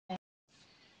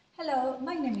Hello,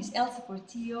 my name is Elsy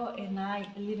and I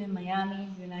live in Miami,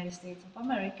 United States of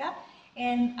America.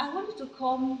 And I wanted to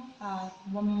come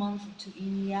 1 month to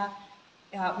India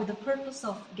with the purpose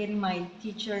of getting my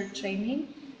teacher training,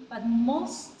 but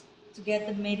most to get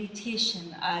the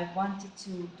meditation. I wanted to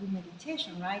do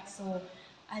meditation, right? So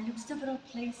I looked several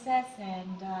places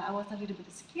and I was a little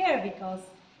bit scared because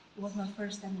it was my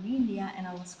first time in India and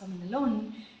I was coming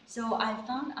alone. So I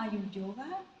found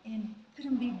AyurYoga and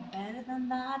couldn't be better than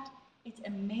that. It's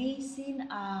amazing.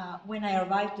 When I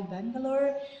arrived to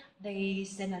Bangalore, they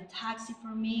sent a taxi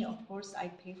for me. Of course, I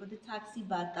pay for the taxi,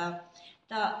 but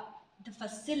the the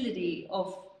facility of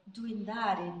doing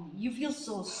that, and you feel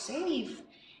so safe.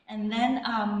 And then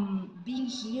being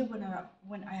here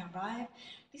when I arrived,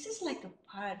 this is like a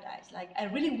paradise. Like I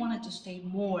really wanted to stay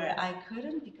more. I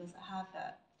couldn't because I have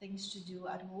things to do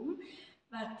at home,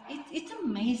 but it's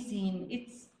amazing.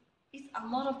 It's a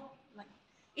lot of like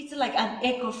it's like an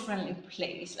eco-friendly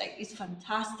place. Like it's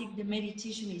fantastic. The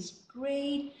meditation is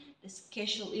great. The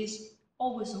schedule is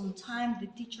always on time. The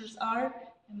teachers are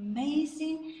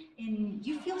amazing, and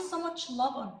you feel so much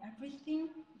love on everything.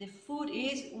 The food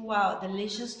is wow,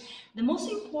 delicious. The most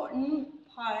important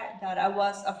part that I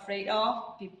was afraid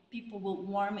of, people will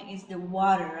warm me, is the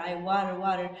water, right?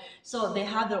 Water. So they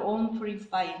have their own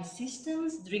purifying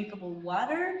systems, drinkable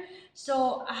water.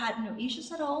 So I had no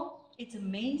issues at all. It's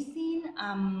amazing.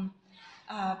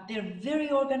 They're very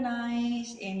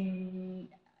organized, and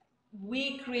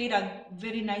we create a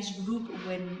very nice group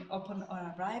when upon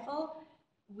our arrival.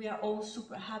 We are all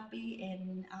super happy,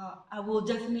 and I will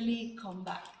definitely come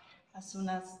back as soon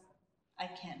as I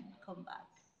can come back.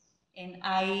 And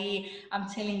I'm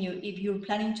telling you, if you're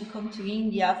planning to come to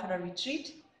India for a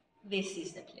retreat, this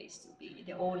is the place to be.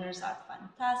 The owners are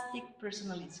fantastic.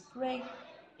 Personally, it's great.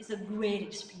 It's a great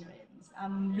experience.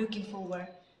 I'm looking forward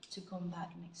to come back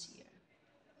next year.